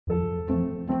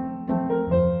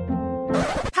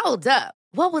Hold up.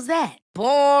 What was that?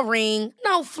 Boring.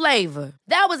 No flavor.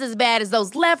 That was as bad as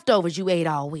those leftovers you ate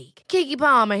all week. Keke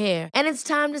Palmer here, and it's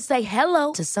time to say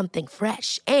hello to something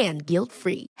fresh and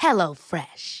guilt-free. Hello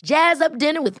Fresh. Jazz up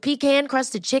dinner with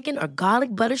pecan-crusted chicken or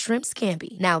garlic butter shrimp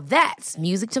scampi. Now that's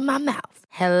music to my mouth.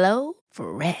 Hello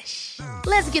Fresh.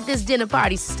 Let's get this dinner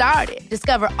party started.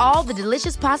 Discover all the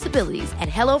delicious possibilities at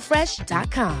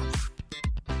hellofresh.com.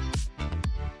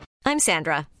 I'm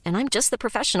Sandra, and I'm just the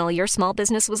professional your small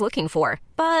business was looking for.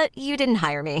 But you didn't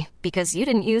hire me because you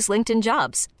didn't use LinkedIn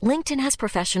Jobs. LinkedIn has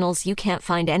professionals you can't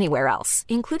find anywhere else,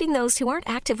 including those who aren't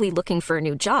actively looking for a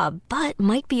new job, but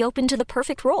might be open to the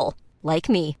perfect role, like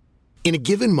me. In a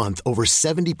given month, over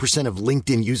 70% of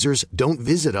LinkedIn users don't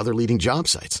visit other leading job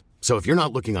sites. So if you're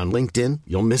not looking on LinkedIn,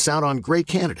 you'll miss out on great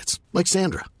candidates like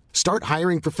Sandra. Start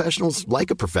hiring professionals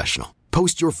like a professional.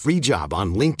 Post your free job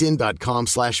on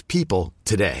linkedin.com/people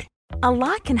today. A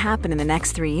lot can happen in the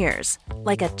next 3 years.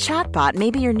 Like a chatbot may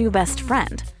be your new best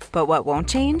friend. But what won't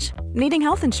change? Needing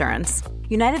health insurance.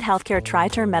 United Healthcare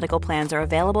Tri-Term Medical Plans are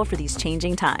available for these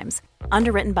changing times.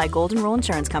 Underwritten by Golden Rule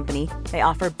Insurance Company, they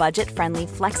offer budget-friendly,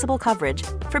 flexible coverage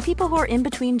for people who are in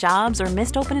between jobs or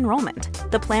missed open enrollment.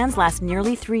 The plans last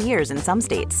nearly 3 years in some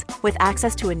states, with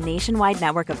access to a nationwide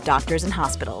network of doctors and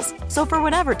hospitals. So for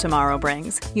whatever tomorrow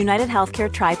brings, United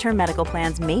Healthcare Tri-Term Medical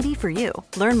Plans may be for you.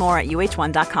 Learn more at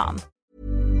uh1.com.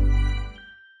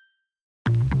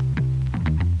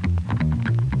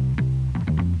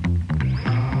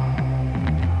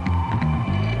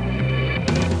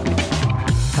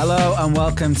 Hello and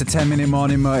welcome to 10 Minute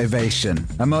Morning Motivation,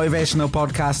 a motivational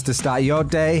podcast to start your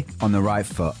day on the right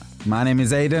foot. My name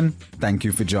is Aidan. Thank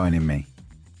you for joining me.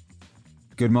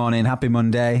 Good morning, happy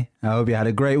Monday. I hope you had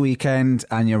a great weekend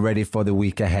and you're ready for the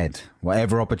week ahead,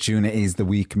 whatever opportunities the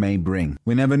week may bring.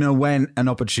 We never know when an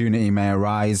opportunity may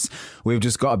arise. We've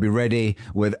just got to be ready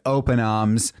with open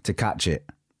arms to catch it.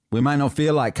 We might not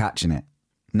feel like catching it.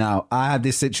 Now, I had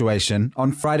this situation.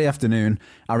 On Friday afternoon,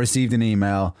 I received an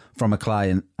email from a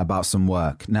client about some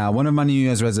work. Now, one of my New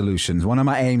Year's resolutions, one of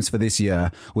my aims for this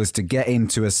year was to get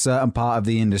into a certain part of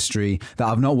the industry that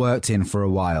I've not worked in for a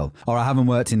while, or I haven't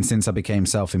worked in since I became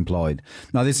self-employed.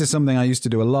 Now, this is something I used to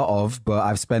do a lot of, but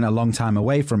I've spent a long time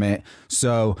away from it,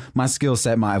 so my skill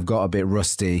set might have got a bit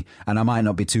rusty, and I might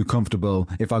not be too comfortable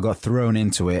if I got thrown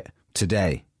into it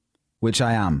today, which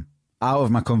I am, out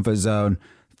of my comfort zone,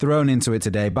 thrown into it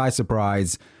today by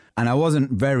surprise, and I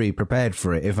wasn't very prepared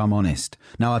for it, if I'm honest.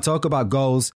 Now, I talk about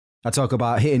goals, I talk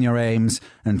about hitting your aims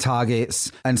and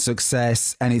targets and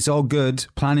success, and it's all good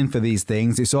planning for these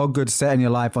things. It's all good setting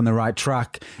your life on the right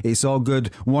track. It's all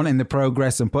good wanting the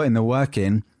progress and putting the work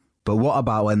in. But what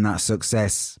about when that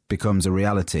success becomes a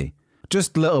reality?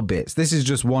 Just little bits. This is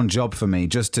just one job for me,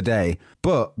 just today.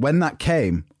 But when that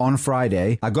came on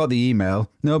Friday, I got the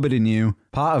email, nobody knew,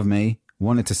 part of me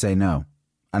wanted to say no.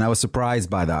 And I was surprised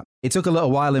by that. It took a little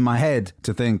while in my head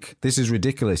to think, this is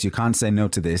ridiculous. You can't say no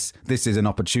to this. This is an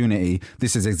opportunity.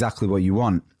 This is exactly what you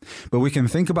want. But we can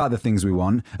think about the things we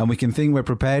want and we can think we're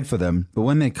prepared for them. But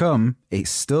when they come,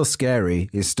 it's still scary,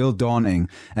 it's still daunting,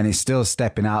 and it's still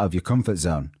stepping out of your comfort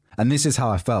zone. And this is how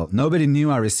I felt. Nobody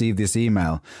knew I received this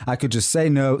email. I could just say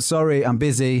no, sorry, I'm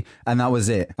busy, and that was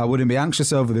it. I wouldn't be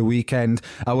anxious over the weekend.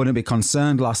 I wouldn't be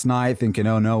concerned last night thinking,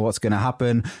 oh no, what's going to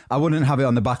happen? I wouldn't have it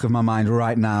on the back of my mind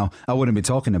right now. I wouldn't be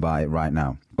talking about it right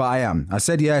now. But I am. I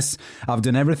said yes. I've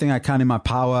done everything I can in my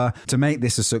power to make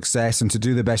this a success and to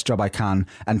do the best job I can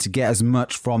and to get as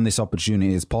much from this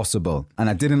opportunity as possible. And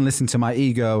I didn't listen to my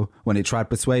ego when it tried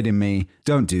persuading me,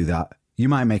 don't do that. You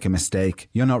might make a mistake.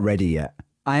 You're not ready yet.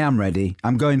 I am ready,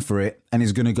 I'm going for it, and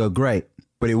it's going to go great.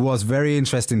 But it was very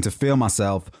interesting to feel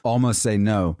myself almost say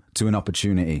no to an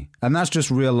opportunity. And that's just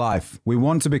real life. We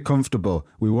want to be comfortable,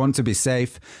 we want to be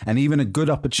safe, and even a good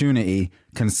opportunity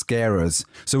can scare us.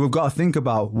 So we've got to think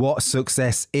about what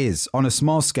success is. On a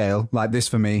small scale, like this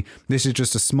for me, this is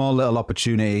just a small little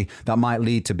opportunity that might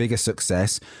lead to bigger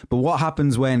success. But what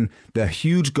happens when the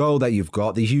huge goal that you've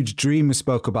got, the huge dream we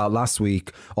spoke about last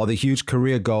week, or the huge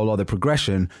career goal or the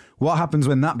progression, what happens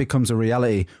when that becomes a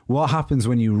reality? What happens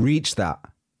when you reach that?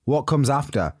 What comes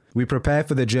after? We prepare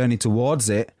for the journey towards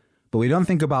it, but we don't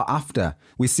think about after.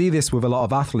 We see this with a lot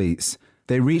of athletes.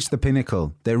 They reach the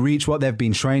pinnacle. They reach what they've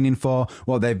been training for,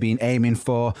 what they've been aiming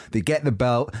for. They get the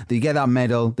belt, they get that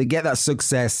medal, they get that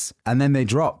success, and then they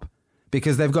drop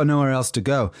because they've got nowhere else to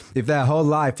go. If their whole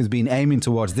life has been aiming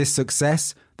towards this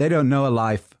success, they don't know a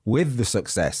life with the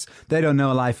success. They don't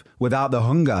know a life without the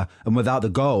hunger and without the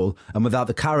goal and without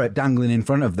the carrot dangling in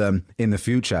front of them in the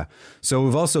future. So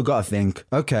we've also got to think,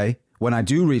 okay, when I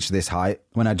do reach this height,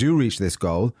 when I do reach this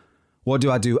goal, what do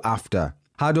I do after?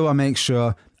 How do I make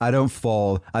sure I don't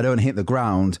fall, I don't hit the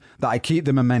ground, that I keep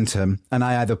the momentum and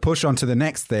I either push on to the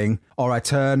next thing or I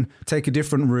turn, take a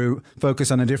different route,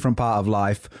 focus on a different part of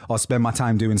life or spend my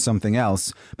time doing something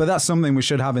else. But that's something we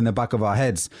should have in the back of our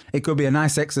heads. It could be a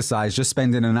nice exercise just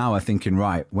spending an hour thinking,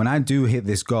 right, when I do hit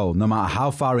this goal, no matter how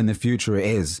far in the future it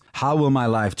is, how will my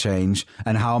life change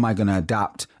and how am I going to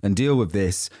adapt and deal with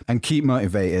this and keep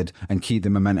motivated and keep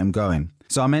the momentum going?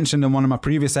 So I mentioned in one of my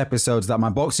previous episodes that my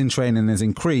boxing training has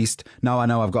increased. Now I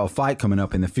know I've got a fight coming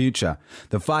up in the future.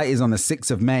 The fight is on the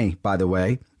 6th of May, by the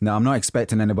way. Now, I'm not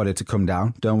expecting anybody to come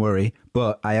down, don't worry,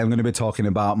 but I am going to be talking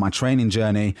about my training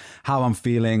journey, how I'm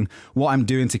feeling, what I'm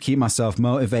doing to keep myself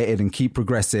motivated and keep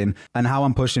progressing, and how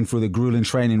I'm pushing through the grueling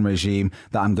training regime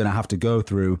that I'm going to have to go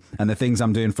through, and the things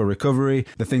I'm doing for recovery,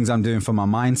 the things I'm doing for my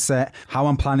mindset, how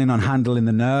I'm planning on handling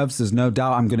the nerves. There's no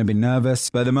doubt I'm going to be nervous,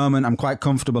 but at the moment I'm quite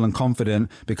comfortable and confident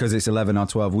because it's 11 or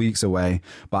 12 weeks away,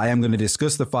 but I am going to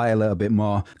discuss the fight a little bit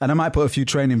more, and I might put a few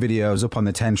training videos up on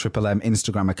the 10MMM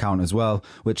Instagram account as well,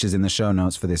 which is in the show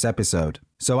notes for this episode.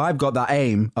 So I've got that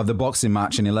aim of the boxing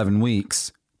match in 11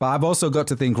 weeks, but I've also got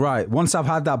to think, right, once I've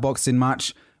had that boxing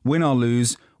match, win or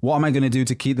lose, what am I going to do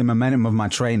to keep the momentum of my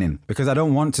training? Because I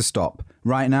don't want to stop.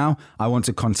 Right now, I want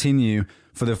to continue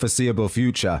for the foreseeable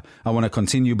future. I want to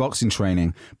continue boxing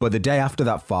training, but the day after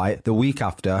that fight, the week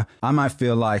after, I might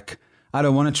feel like I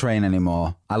don't want to train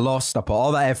anymore. I lost. I put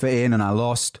all that effort in and I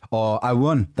lost, or I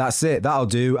won. That's it. That'll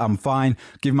do. I'm fine.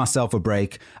 Give myself a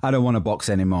break. I don't want to box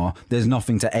anymore. There's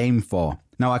nothing to aim for.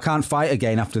 Now, I can't fight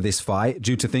again after this fight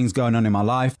due to things going on in my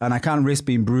life, and I can't risk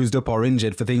being bruised up or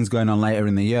injured for things going on later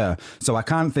in the year. So I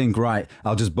can't think, right,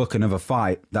 I'll just book another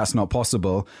fight. That's not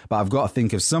possible, but I've got to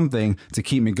think of something to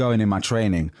keep me going in my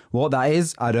training. What that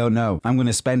is, I don't know. I'm going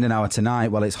to spend an hour tonight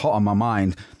while it's hot on my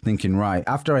mind thinking, right,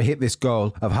 after I hit this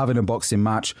goal of having a boxing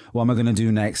match, what am I going to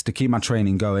do next to keep my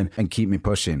training going and keep me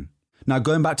pushing? Now,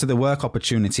 going back to the work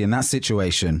opportunity in that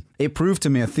situation, it proved to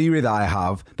me a theory that I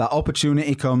have, that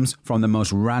opportunity comes from the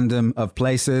most random of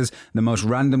places, the most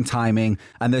random timing,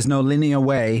 and there's no linear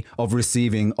way of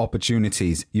receiving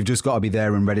opportunities. You've just got to be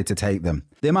there and ready to take them.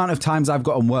 The amount of times I've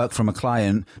gotten work from a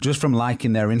client just from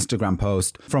liking their Instagram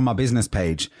post from my business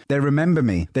page. They remember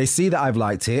me. They see that I've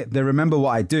liked it. They remember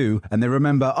what I do, and they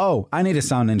remember, oh, I need a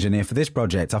sound engineer for this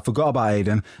project. I forgot about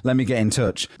Aidan. Let me get in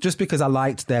touch. Just because I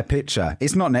liked their picture.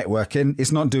 It's not networking.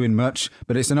 It's not doing much,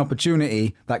 but it's an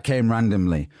opportunity that came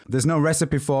randomly. There's no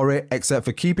recipe for it except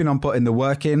for keeping on putting the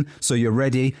work in so you're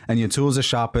ready and your tools are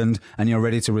sharpened and you're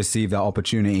ready to receive that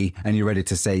opportunity and you're ready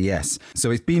to say yes.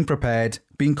 So it's being prepared,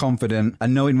 being confident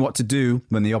and knowing what to do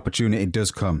when the opportunity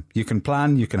does come. You can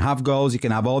plan, you can have goals, you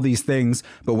can have all these things,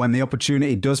 but when the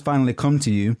opportunity does finally come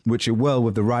to you, which it will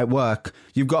with the right work,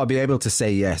 you've got to be able to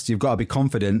say yes. You've got to be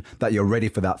confident that you're ready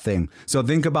for that thing. So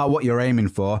think about what you're aiming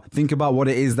for. Think about what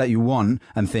it is that you want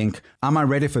and think, am I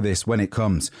ready for this when it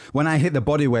comes? When I hit the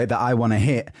body weight that I want to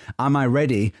hit, am I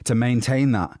ready to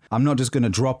maintain that? I'm not just going to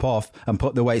drop off and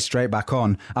put the weight straight back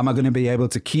on. Am I going to be able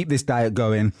to keep this diet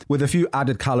going with a few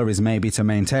added calories maybe to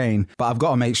maintain, but I've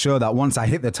got to make sure that once I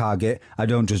hit the target, I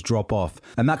don't just drop off.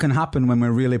 And that can happen when we're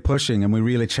really pushing and we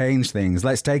really change things.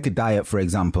 Let's take a diet, for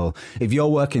example. If you're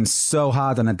working so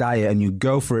hard on a diet and you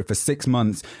go for it for 6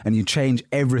 months and you change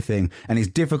everything and it's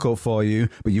difficult for you,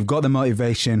 but you've got the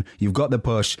motivation, you've got the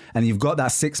push, and you've got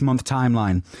that 6-month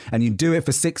timeline, and you do it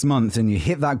for 6 months and you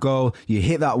hit that goal, you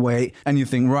hit that weight, and you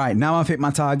think, right, now I've hit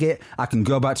my target, I can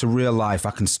go back to real life,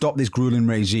 I can stop this grueling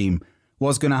regime.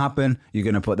 What's going to happen? You're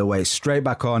going to put the weight straight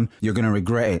back on. You're going to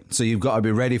regret it. So you've got to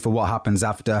be ready for what happens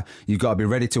after. You've got to be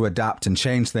ready to adapt and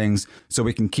change things so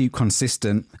we can keep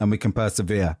consistent and we can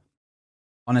persevere.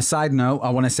 On a side note, I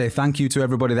want to say thank you to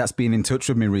everybody that's been in touch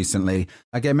with me recently.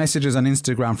 I get messages on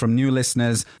Instagram from new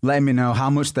listeners letting me know how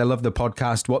much they love the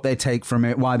podcast, what they take from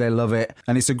it, why they love it.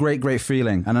 And it's a great, great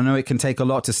feeling. And I know it can take a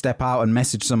lot to step out and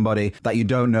message somebody that you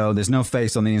don't know. There's no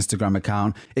face on the Instagram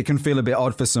account. It can feel a bit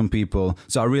odd for some people.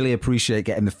 So I really appreciate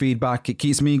getting the feedback. It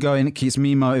keeps me going. It keeps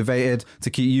me motivated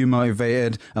to keep you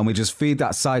motivated. And we just feed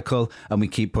that cycle and we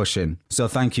keep pushing. So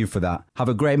thank you for that. Have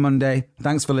a great Monday.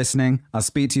 Thanks for listening. I'll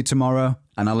speak to you tomorrow.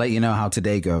 And I'll let you know how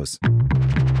today goes.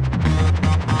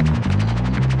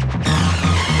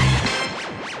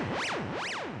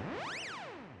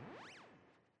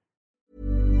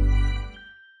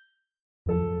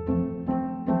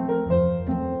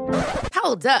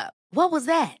 Hold up. What was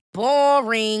that?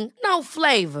 Boring. No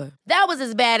flavor. That was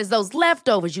as bad as those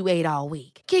leftovers you ate all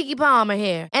week. Keke Palmer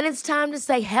here, and it's time to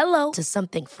say hello to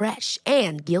something fresh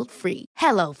and guilt-free.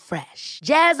 Hello Fresh.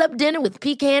 Jazz up dinner with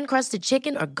pecan-crusted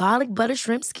chicken or garlic butter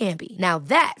shrimp scampi. Now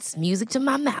that's music to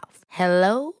my mouth.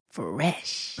 Hello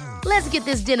Fresh. Let's get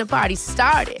this dinner party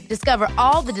started. Discover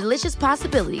all the delicious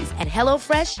possibilities at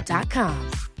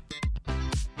hellofresh.com.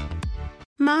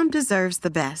 Mom deserves the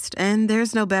best, and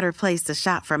there's no better place to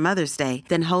shop for Mother's Day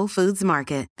than Whole Foods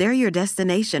Market. They're your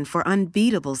destination for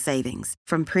unbeatable savings,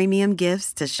 from premium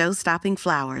gifts to show-stopping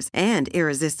flowers and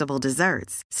irresistible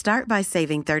desserts. Start by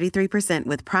saving 33%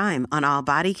 with Prime on all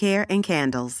body care and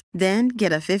candles. Then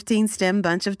get a 15-stem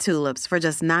bunch of tulips for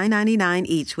just $9.99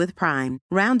 each with Prime.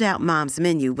 Round out Mom's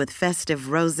menu with festive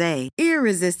rosé,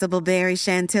 irresistible berry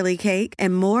chantilly cake,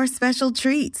 and more special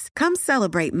treats. Come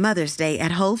celebrate Mother's Day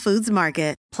at Whole Foods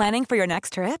Market. Planning for your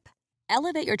next trip?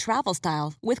 Elevate your travel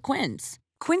style with Quince.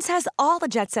 Quince has all the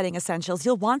jet-setting essentials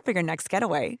you'll want for your next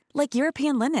getaway, like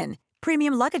European linen,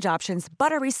 premium luggage options,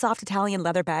 buttery soft Italian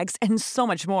leather bags, and so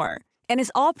much more. And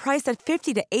is all priced at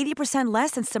 50 to 80%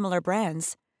 less than similar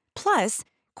brands. Plus,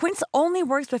 Quince only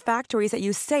works with factories that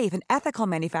use safe and ethical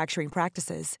manufacturing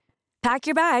practices. Pack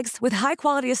your bags with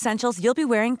high-quality essentials you'll be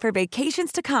wearing for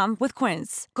vacations to come with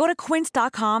Quince. Go to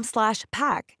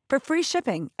quince.com/pack for free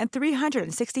shipping and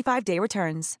 365-day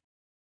returns.